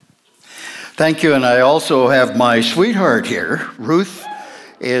Thank you, and I also have my sweetheart here. Ruth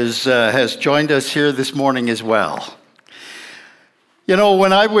has joined us here this morning as well. You know,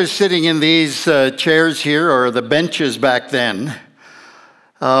 when I was sitting in these chairs here, or the benches back then,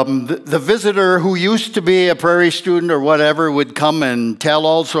 the visitor who used to be a Prairie student or whatever would come and tell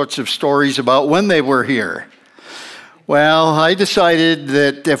all sorts of stories about when they were here. Well, I decided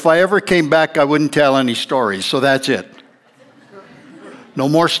that if I ever came back, I wouldn't tell any stories, so that's it. No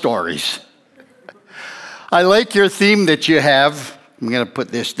more stories. I like your theme that you have. I'm going to put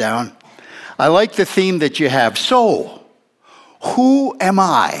this down. I like the theme that you have. So, who am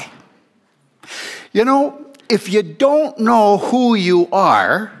I? You know, if you don't know who you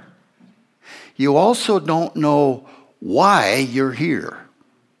are, you also don't know why you're here.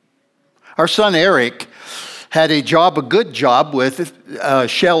 Our son Eric had a good job with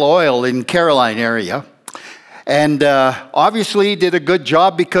Shell Oil in Caroline area. And obviously he did a good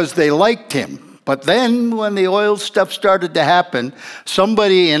job because they liked him. But then when the oil stuff started to happen,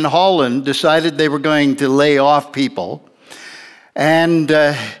 somebody in Holland decided they were going to lay off people. And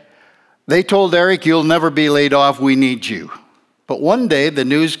they told Eric, "You'll never be laid off, we need you." But one day the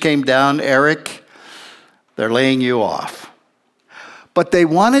news came down, "Eric, they're laying you off." But they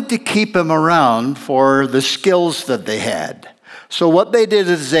wanted to keep him around for the skills that they had. So what they did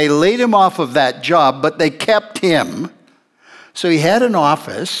is they laid him off of that job, but they kept him. So he had an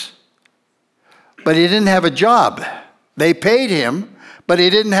office, but he didn't have a job. They paid him, but he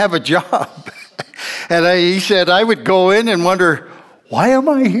didn't have a job. And he said, I would go in and wonder, why am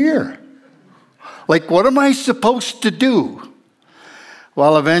I here? Like, what am I supposed to do?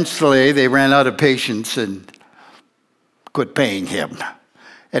 Well, eventually they ran out of patience and quit paying him.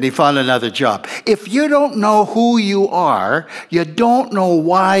 And he found another job. If you don't know who you are, you don't know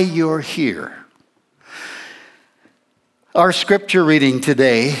why you're here. Our scripture reading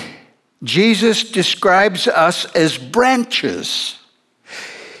today, Jesus describes us as branches.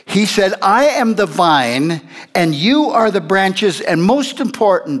 He said, I am the vine, and you are the branches, and most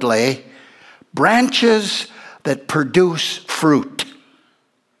importantly, branches that produce fruit.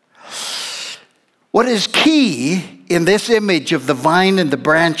 What is key in this image of the vine and the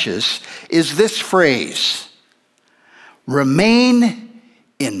branches is this phrase, remain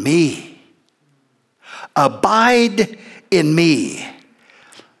in me, abide in me.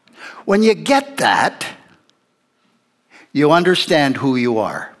 When you get that, you understand who you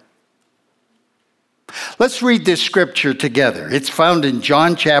are. Let's read this scripture together. It's found in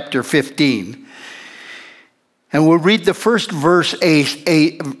John chapter 15. And we'll read the first first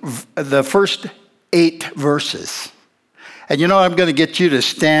 8 verses. And you know, I'm going to get you to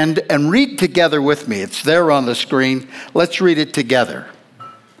stand and read together with me. It's there on the screen. Let's read it together.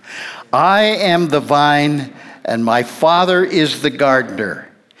 I am the vine, and my Father is the gardener.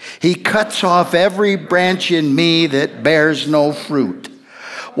 He cuts off every branch in me that bears no fruit,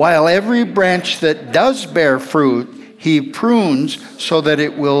 while every branch that does bear fruit, he prunes so that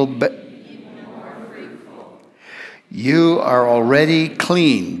it will be. You are already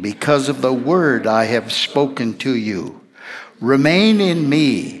clean because of the word I have spoken to you. Remain in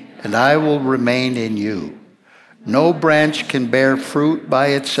me, and I will remain in you. No branch can bear fruit by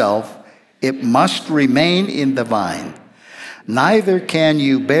itself. It must remain in the vine. Neither can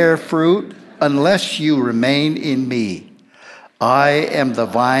you bear fruit unless you remain in me. I am the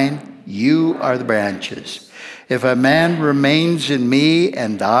vine, you are the branches. If a man remains in me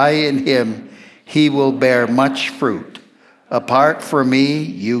and I in him, he will bear much fruit. Apart from me,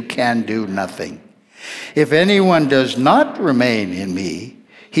 you can do nothing. If anyone does not remain in me,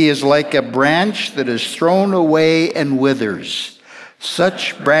 he is like a branch that is thrown away and withers.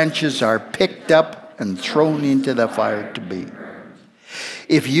 Such branches are picked up and thrown into the fire to be.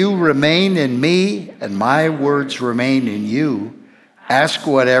 If you remain in me and my words remain in you, ask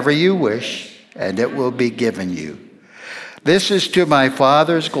whatever you wish, and it will be given you. This is to my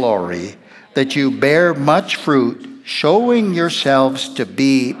Father's glory, that you bear much fruit, showing yourselves to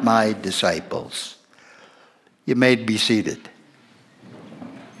be my disciples. You may be seated.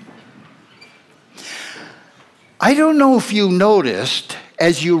 I don't know if you noticed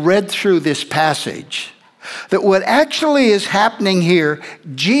as you read through this passage that what actually is happening here,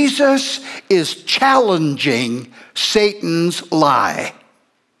 Jesus is challenging Satan's lie.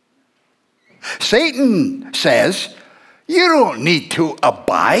 Satan says, you don't need to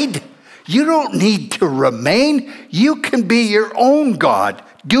abide. You don't need to remain. You can be your own God.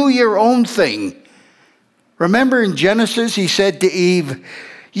 Do your own thing. Remember in Genesis, he said to Eve,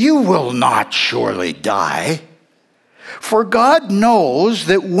 you will not surely die. For God knows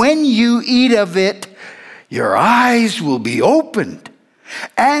that when you eat of it, your eyes will be opened,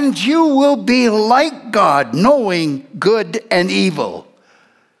 and you will be like God, knowing good and evil.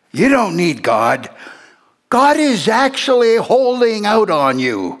 You don't need God. God is actually holding out on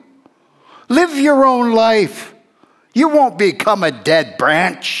you. Live your own life. You won't become a dead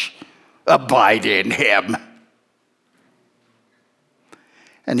branch. Abide in him.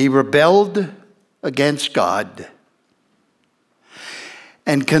 And he rebelled against God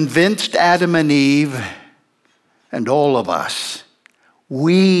and convinced Adam and Eve and all of us,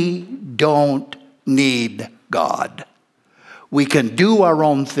 we don't need God. We can do our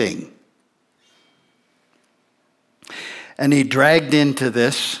own thing. And he dragged into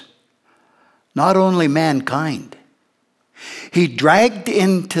this not only mankind, he dragged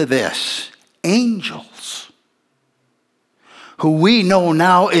into this angels, who we know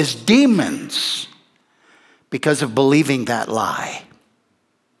now as demons because of believing that lie.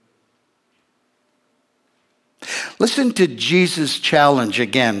 Listen to Jesus' challenge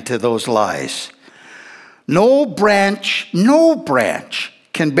again to those lies. No branch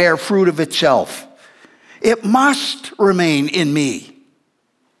can bear fruit of itself. It must remain in me.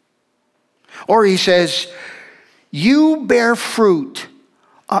 Or he says, you bear fruit.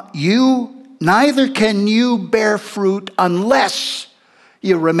 Neither can you bear fruit unless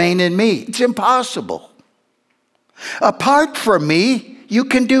you remain in me. It's impossible. Apart from me, you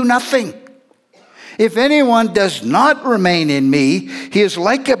can do nothing. If anyone does not remain in me, he is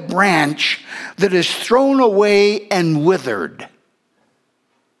like a branch that is thrown away and withered.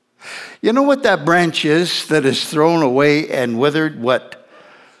 You know what that branch is that is thrown away and withered? What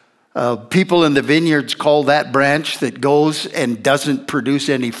people in the vineyards call that branch that goes and doesn't produce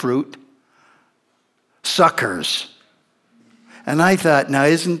any fruit? Suckers. And I thought, now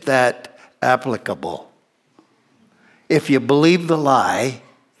isn't that applicable? If you believe the lie,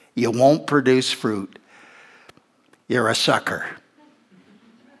 you won't produce fruit. You're a sucker.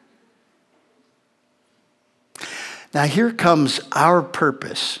 Now here comes our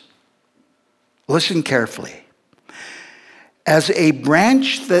purpose. Listen carefully. As a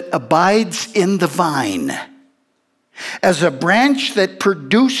branch that abides in the vine, as a branch that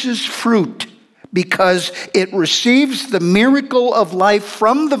produces fruit because it receives the miracle of life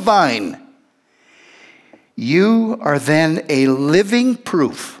from the vine, you are then a living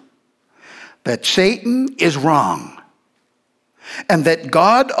proof that Satan is wrong and that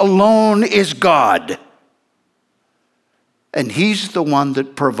God alone is God. And he's the one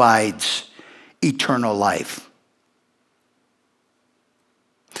that provides eternal life.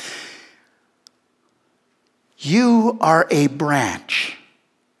 You are a branch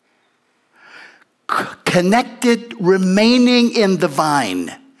connected, remaining in the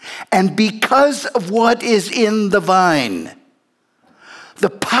vine. And because of what is in the vine, the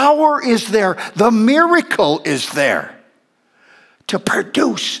power is there, the miracle is there to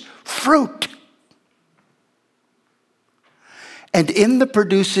produce fruit. And in the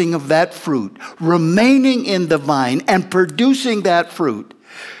producing of that fruit, remaining in the vine and producing that fruit,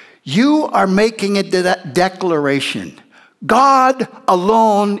 you are making a declaration. God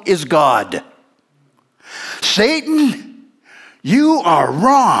alone is God. Satan, you are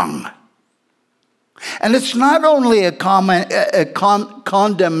wrong. And it's not only a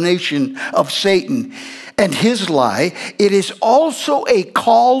condemnation of Satan and his lie, it is also a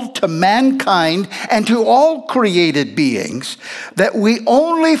call to mankind and to all created beings that we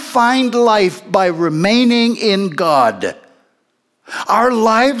only find life by remaining in God. Our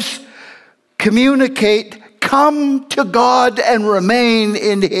lives communicate, come to God and remain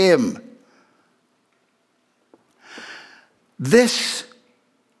in him. This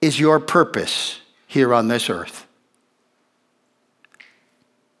is your purpose here on this earth.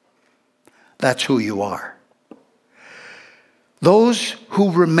 That's who you are. Those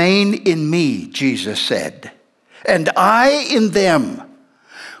who remain in me, Jesus said, and I in them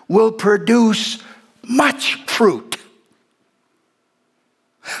will produce much fruit.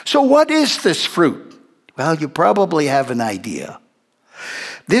 So what is this fruit? Well, you probably have an idea.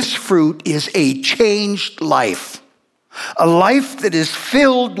 This fruit is a changed life. A life that is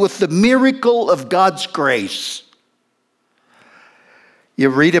filled with the miracle of God's grace. You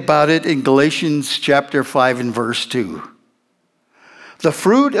read about it in Galatians chapter 5 and verse 2. The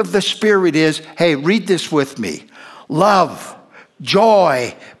fruit of the Spirit is, hey, read this with me. Love,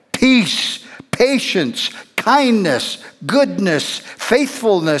 joy, peace, patience, kindness, goodness,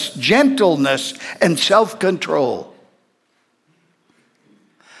 faithfulness, gentleness, and self-control.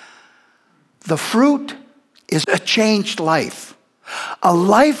 The fruit is a changed life. A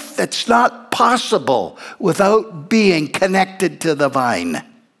life that's not possible without being connected to the vine.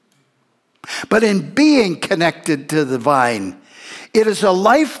 But in being connected to the vine, It is a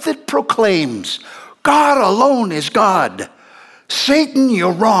life that proclaims God alone is God. Satan,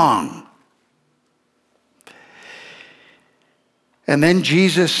 you're wrong. And then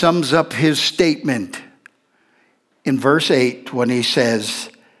Jesus sums up his statement in verse 8 when he says,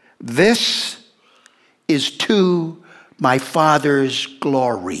 "This is to my Father's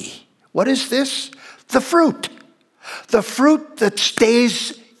glory." What is this? The fruit. The fruit that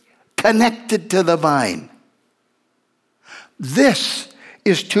stays connected to the vine. "This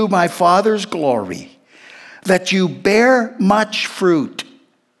is to my Father's glory, that you bear much fruit,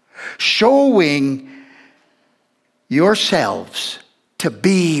 showing yourselves to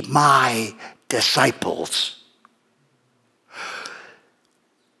be my disciples."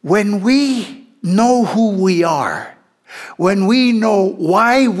 When we know who we are, when we know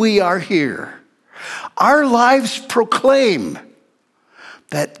why we are here, our lives proclaim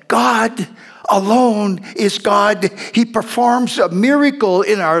that God alone is God. He performs a miracle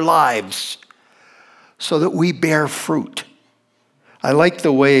in our lives so that we bear fruit. I like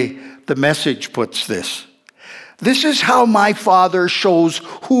the way the Message puts this. "This is how my Father shows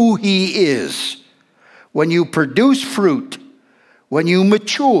who he is. When you produce fruit, when you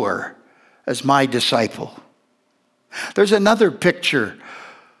mature as my disciple." There's another picture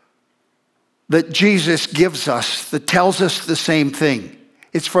that Jesus gives us that tells us the same thing.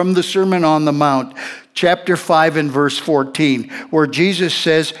 It's from the Sermon on the Mount, chapter 5 and verse 14, where Jesus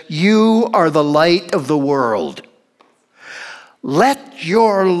says, "You are the light of the world. Let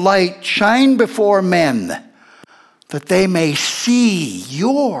your light shine before men, that they may see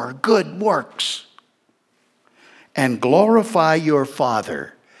your good works and glorify your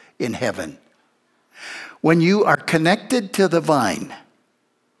Father in heaven." When you are connected to the vine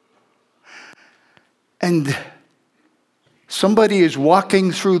and somebody is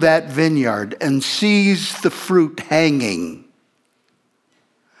walking through that vineyard and sees the fruit hanging,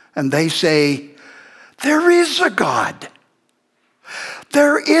 and they say, "There is a God.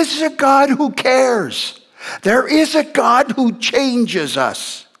 There is a God who cares. There is a God who changes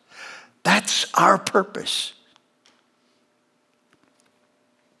us." That's our purpose.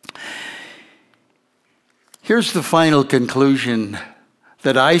 Here's the final conclusion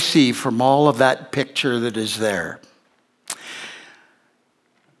that I see from all of that picture that is there.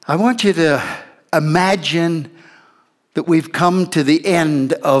 I want you to imagine that we've come to the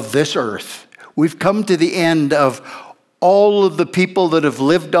end of this earth. We've come to the end of all of the people that have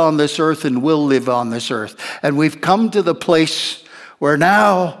lived on this earth and will live on this earth. And we've come to the place where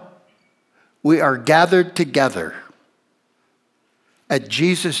now we are gathered together at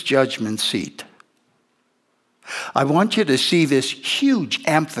Jesus' judgment seat. I want you to see this huge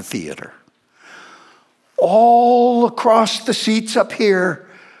amphitheater. All across the seats up here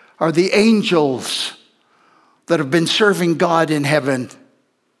are the angels that have been serving God in heaven.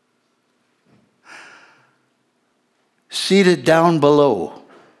 Seated down below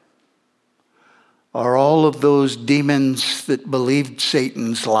are all of those demons that believed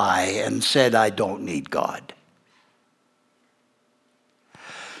Satan's lie and said, "I don't need God."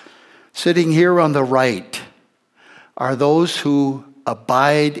 Sitting here on the right are those who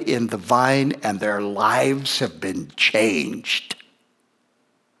abide in the vine and their lives have been changed.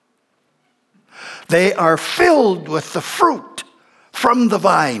 They are filled with the fruit from the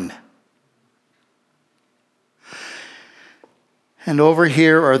vine. And over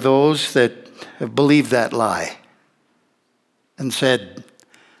here are those that have believed that lie and said,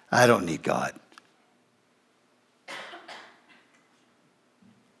 "I don't need God."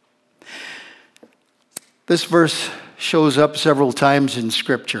 This verse shows up several times in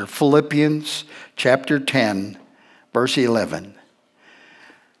Scripture. Philippians chapter 10, verse 11.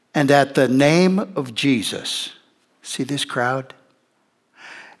 "And at the name of Jesus," see this crowd?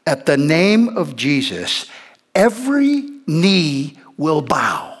 "At the name of Jesus, every knee will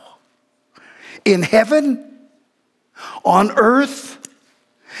bow, in heaven, on earth,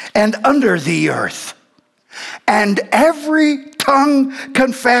 and under the earth. And every tongue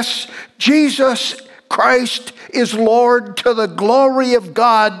confess Jesus Christ is Lord, to the glory of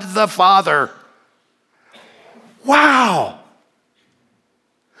God the Father." Wow!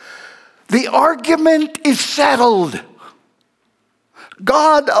 The argument is settled.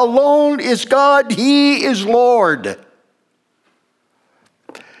 God alone is God. He is Lord.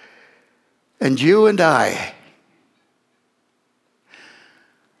 And you and I,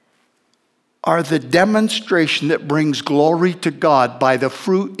 are the demonstration that brings glory to God by the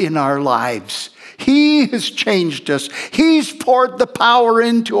fruit in our lives. He has changed us. He's poured the power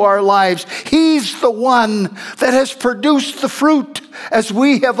into our lives. He's the one that has produced the fruit as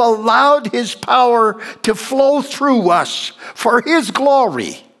we have allowed His power to flow through us for His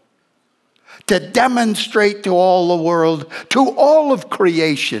glory, to demonstrate to all the world, to all of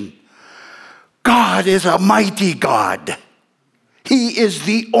creation, God is a mighty God. He is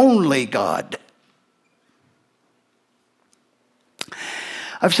the only God.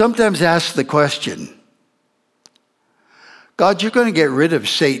 I've sometimes asked the question, God, you're going to get rid of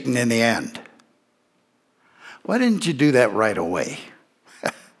Satan in the end. Why didn't you do that right away?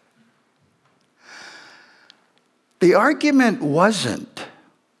 The argument wasn't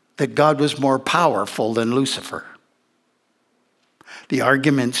that God was more powerful than Lucifer. The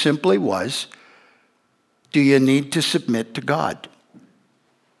argument simply was, do you need to submit to God?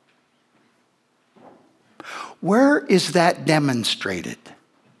 Where is that demonstrated?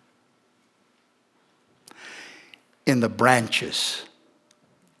 In the branches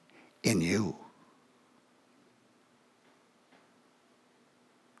in you.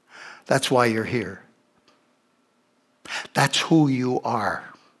 That's why you're here. That's who you are.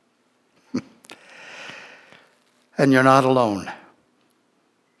 And you're not alone.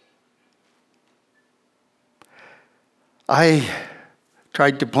 I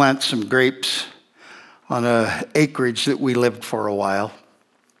tried to plant some grapes on an acreage that we lived for a while.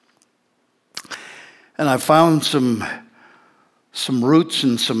 And I found some roots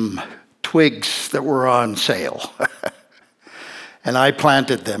and some twigs that were on sale. And I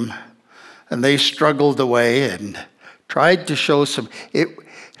planted them. And they struggled away and tried to show some. It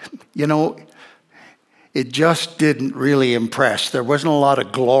just didn't really impress. There wasn't a lot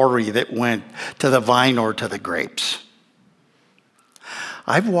of glory that went to the vine or to the grapes.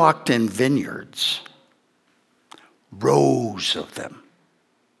 I've walked in vineyards, rows of them.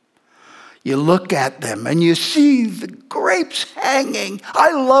 You look at them and you see the grapes hanging.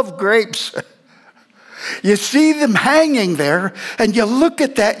 I love grapes. You see them hanging there and you look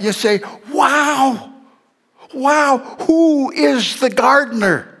at that and you say, wow, who is the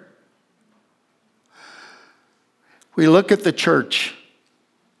gardener? We look at the church.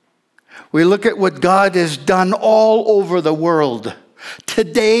 We look at what God has done all over the world.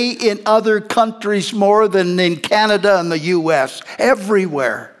 Today in other countries more than in Canada and the U.S.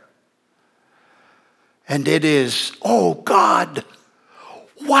 Everywhere. And it is, oh God,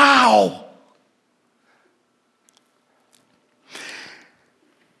 wow.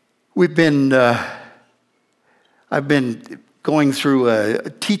 I've been going through a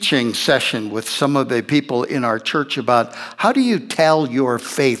teaching session with some of the people in our church about how do you tell your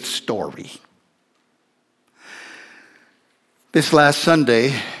faith story. This last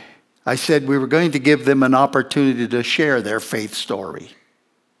Sunday, I said we were going to give them an opportunity to share their faith story.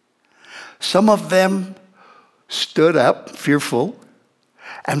 Some of them stood up, fearful,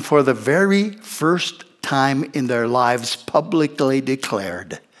 and for the very first time in their lives publicly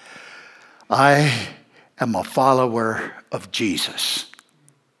declared, I am a follower of Jesus.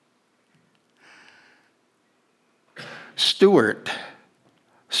 Stuart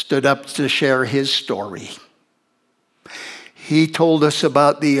stood up to share his story. He told us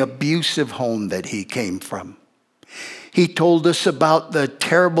about the abusive home that he came from. He told us about the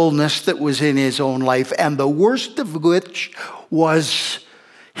terribleness that was in his own life, and the worst of which was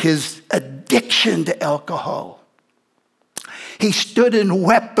his addiction to alcohol. He stood and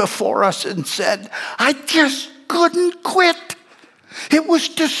wept before us and said, I just couldn't quit. It was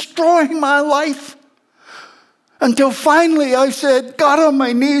destroying my life. Until finally I got on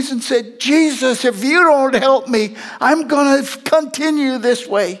my knees and said, Jesus, if you don't help me, I'm going to continue this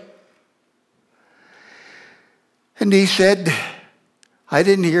way. And he said, I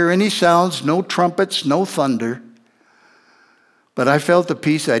didn't hear any sounds, no trumpets, no thunder, but I felt a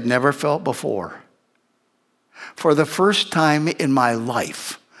peace I'd never felt before. For the first time in my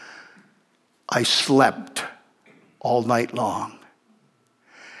life, I slept all night long.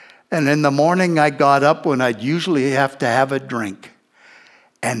 And in the morning, I got up when I'd usually have to have a drink.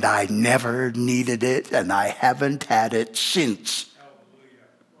 And I never needed it, and I haven't had it since.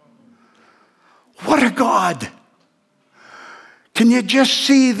 What a God! Can you just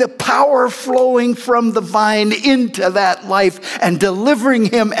see the power flowing from the vine into that life and delivering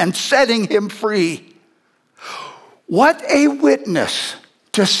him and setting him free? What a witness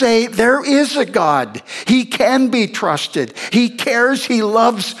to say there is a God. He can be trusted. He cares. He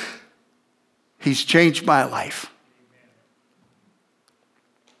loves. He's changed my life.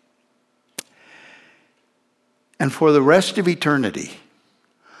 And for the rest of eternity,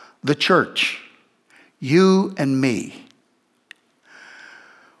 the church, you and me,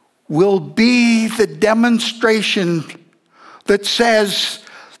 will be the demonstration that says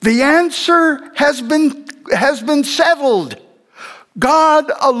the answer has been settled.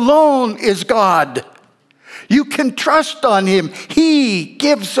 God alone is God. You can trust on him. He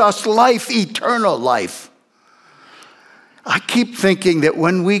gives us life, eternal life. I keep thinking that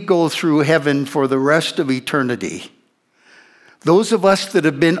when we go through heaven for the rest of eternity, those of us that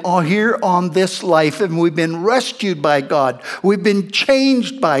have been here on this life and we've been rescued by God, we've been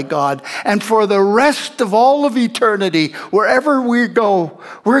changed by God, and for the rest of all of eternity, wherever we go,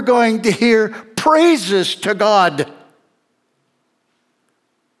 we're going to hear praises to God.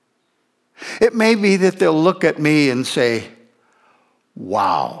 It may be that they'll look at me and say,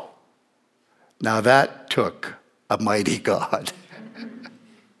 wow, now that took a mighty God.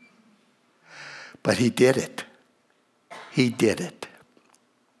 But he did it. He did it.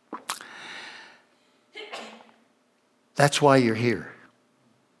 That's why you're here.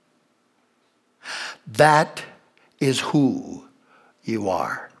 That is who you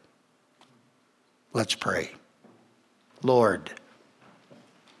are. Let's pray. Lord,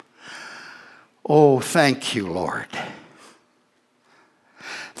 oh, thank you, Lord.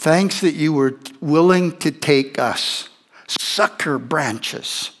 Thanks that you were willing to take us, sucker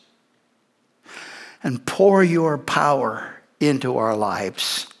branches, and pour your power into our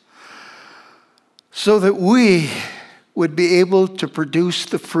lives so that we would be able to produce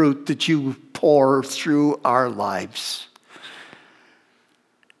the fruit that you pour through our lives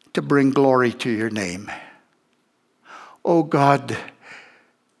to bring glory to your name. Oh God,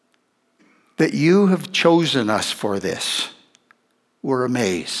 that you have chosen us for this. We're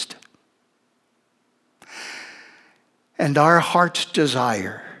amazed. And our heart's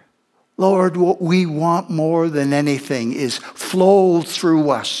desire, Lord, what we want more than anything is flow through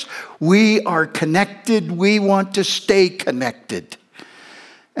us. We are connected. We want to stay connected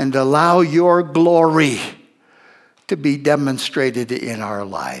and allow your glory to be demonstrated in our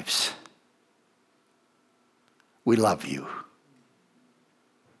lives. We love you.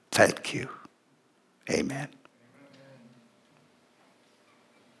 Thank you. Amen.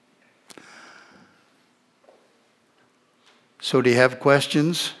 So do you have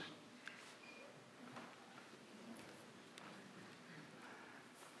questions?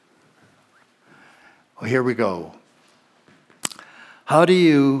 Well, here we go. How do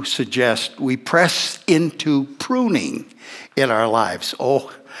you suggest we press into pruning in our lives?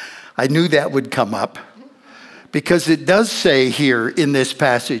 Oh, I knew that would come up because it does say here in this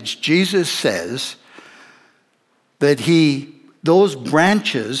passage, Jesus says that those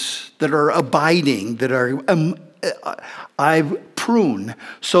branches that are abiding, that are I prune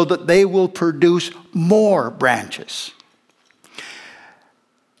so that they will produce more branches.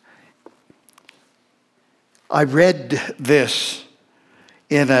 I read this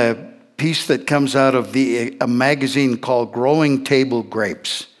in a piece that comes out of a magazine called Growing Table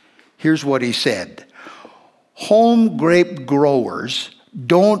Grapes. Here's what he said. Home grape growers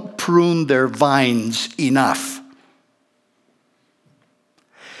don't prune their vines enough.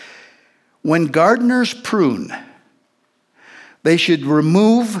 When gardeners prune, they should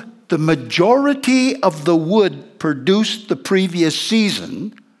remove the majority of the wood produced the previous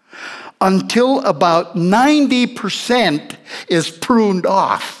season until about 90% is pruned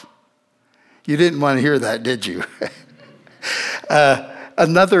off. You didn't want to hear that, did you?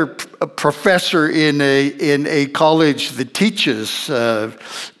 Another professor in a college that teaches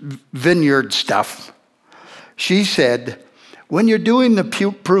vineyard stuff, she said, when you're doing the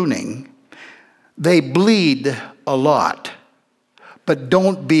pruning, they bleed a lot, but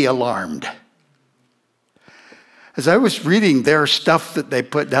don't be alarmed. As I was reading their stuff that they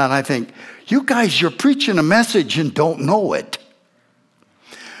put down, I think, you guys, you're preaching a message and don't know it.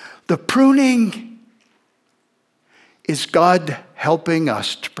 The pruning is God helping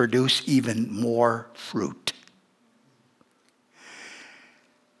us to produce even more fruit.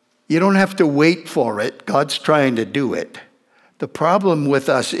 You don't have to wait for it. God's trying to do it. The problem with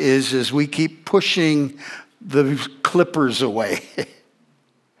us is we keep pushing the clippers away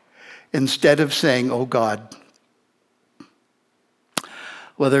instead of saying, oh God,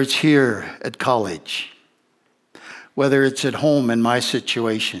 whether it's here at college, whether it's at home in my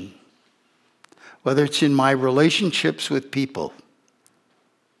situation, whether it's in my relationships with people,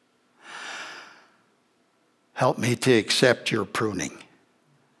 help me to accept your pruning.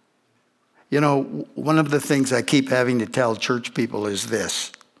 You know, one of the things I keep having to tell church people is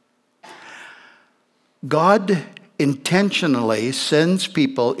this. God intentionally sends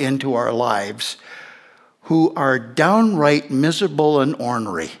people into our lives who are downright miserable and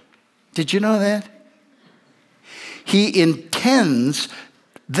ornery. Did you know that? He intends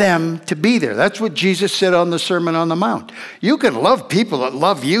them to be there. That's what Jesus said on the Sermon on the Mount. You can love people that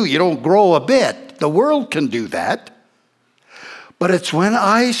love you. You don't grow a bit. The world can do that. But it's when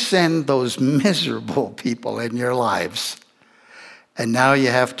I send those miserable people in your lives, and now you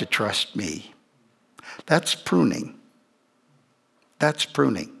have to trust me. That's pruning. That's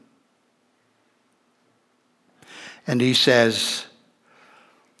pruning. And he says,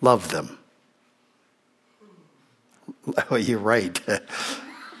 love them. Oh, you're right.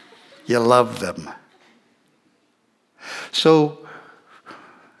 You love them. So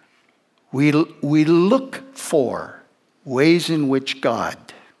we look for ways in which God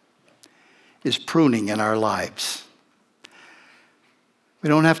is pruning in our lives. We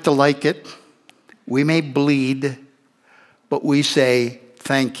don't have to like it. We may bleed, but we say,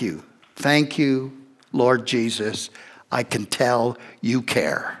 thank you. Thank you, Lord Jesus. I can tell you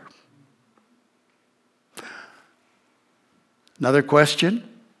care. Another question?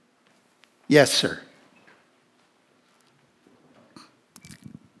 Yes, sir.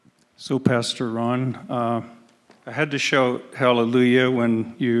 So, Pastor Ron, I had to shout hallelujah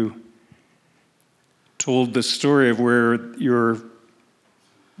when you told the story of where your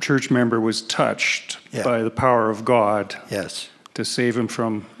church member was touched by the power of God to save him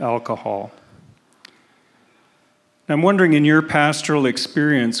from alcohol. I'm wondering, in your pastoral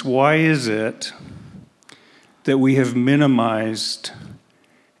experience, why is it that we have minimized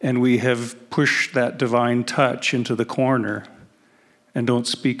and we have pushed that divine touch into the corner and don't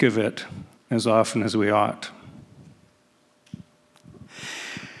speak of it as often as we ought?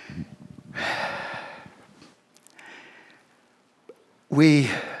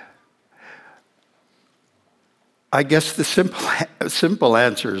 I guess the simple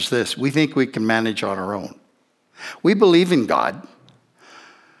answer is this. We think we can manage on our own. We believe in God,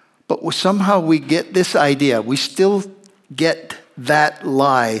 but somehow we get this idea, we still get that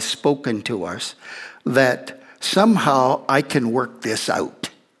lie spoken to us, that somehow I can work this out.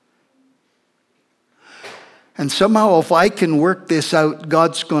 And somehow if I can work this out,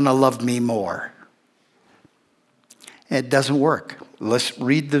 God's going to love me more. It doesn't work. Let's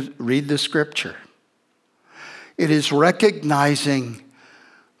read the scripture. It is recognizing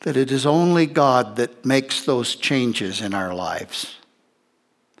that it is only God that makes those changes in our lives.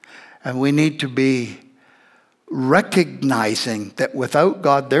 And we need to be recognizing that without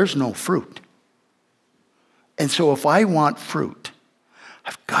God, there's no fruit. And so if I want fruit,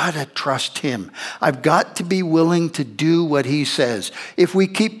 I've got to trust him. I've got to be willing to do what he says. If we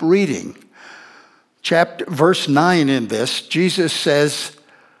keep reading, verse 9 in this, Jesus says,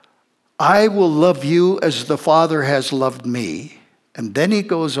 I will love you as the Father has loved me. And then he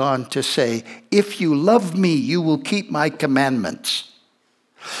goes on to say, if you love me, you will keep my commandments.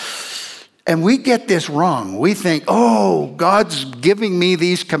 And we get this wrong. We think, oh, God's giving me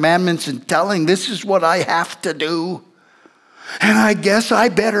these commandments and telling this is what I have to do. And I guess I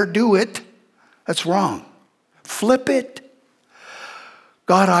better do it. That's wrong. Flip it.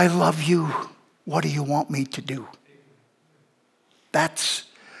 God, I love you. What do you want me to do?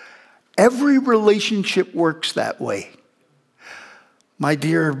 Every relationship works that way. My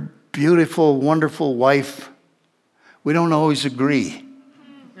dear, beautiful, wonderful wife, we don't always agree.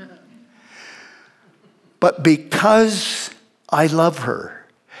 But because I love her,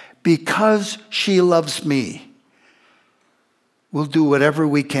 because she loves me, we'll do whatever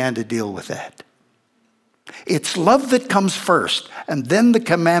we can to deal with that. It's love that comes first, and then the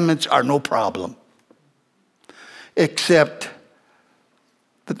commandments are no problem. Except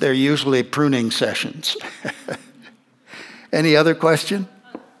that they're usually pruning sessions. Any other question?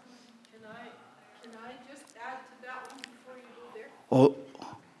 Can I just add to that one before you go there? Oh.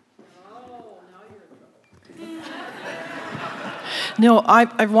 Now you're in trouble. No,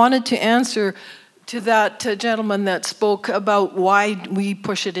 I wanted to answer to that gentleman that spoke about why we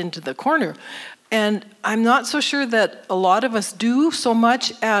push it into the corner. And I'm not so sure that a lot of us do so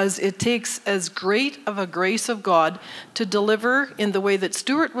much as it takes as great of a grace of God to deliver in the way that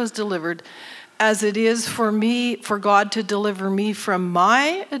Stuart was delivered as it is for me, for God to deliver me from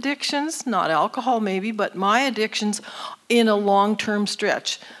my addictions, not alcohol maybe, but my addictions in a long-term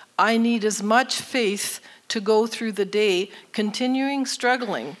stretch. I need as much faith to go through the day continuing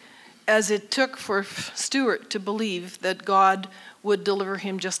struggling as it took for Stuart to believe that God would deliver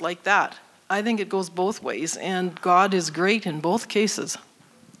him just like that. I think it goes both ways, and God is great in both cases.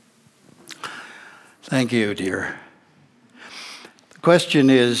 Thank you, dear. The question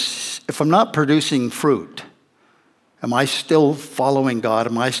is, if I'm not producing fruit, am I still following God?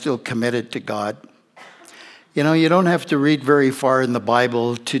 Am I still committed to God? You know, you don't have to read very far in the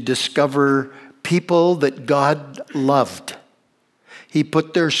Bible to discover people that God loved. He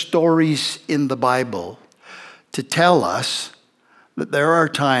put their stories in the Bible to tell us that there are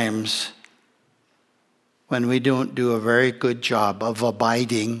times when we don't do a very good job of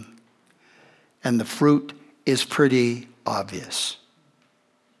abiding, and the fruit is pretty obvious.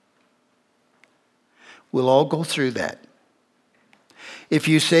 We'll all go through that. If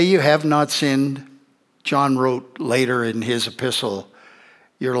you say you have not sinned, John wrote later in his epistle,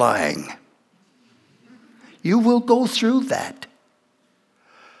 you're lying. You will go through that.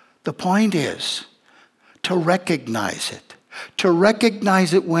 The point is to recognize it. To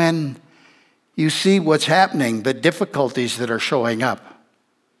recognize it when you see what's happening, the difficulties that are showing up,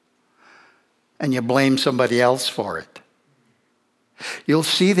 and you blame somebody else for it. You'll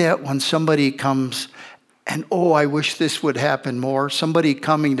see that when somebody comes and, oh, I wish this would happen more. Somebody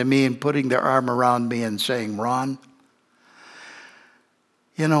coming to me and putting their arm around me and saying, Ron,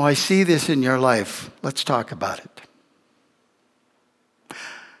 you know, I see this in your life. Let's talk about it.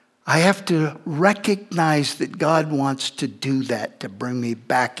 I have to recognize that God wants to do that, to bring me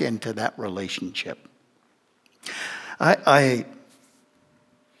back into that relationship. I'm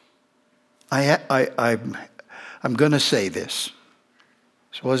going to say this.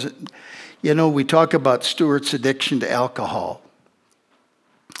 You know, we talk about Stuart's addiction to alcohol.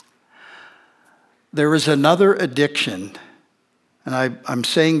 There is another addiction, and I'm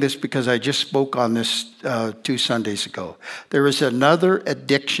saying this because I just spoke on this 2 Sundays ago. There is another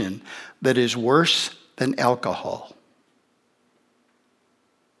addiction that is worse than alcohol.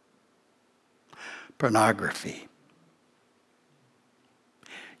 Pornography.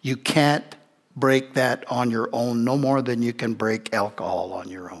 You can't break that on your own, no more than you can break alcohol on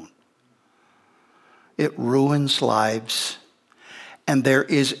your own. It ruins lives. And there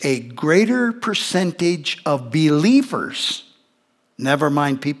is a greater percentage of believers, never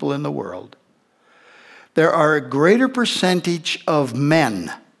mind people in the world, there are a greater percentage of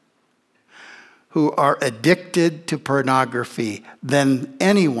men who are addicted to pornography than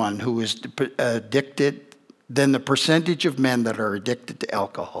anyone who is addicted, than the percentage of men that are addicted to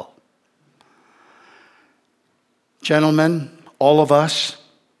alcohol. Gentlemen, all of us,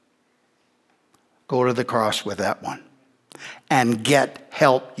 go to the cross with that one and get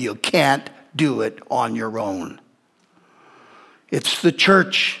help. You can't do it on your own. It's the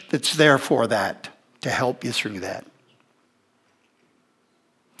church that's there for that, to help you through that.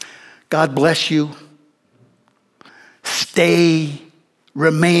 God bless you. Stay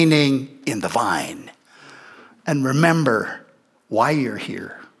remaining in the vine. And remember why you're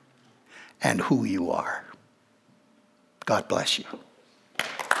here and who you are. God bless you.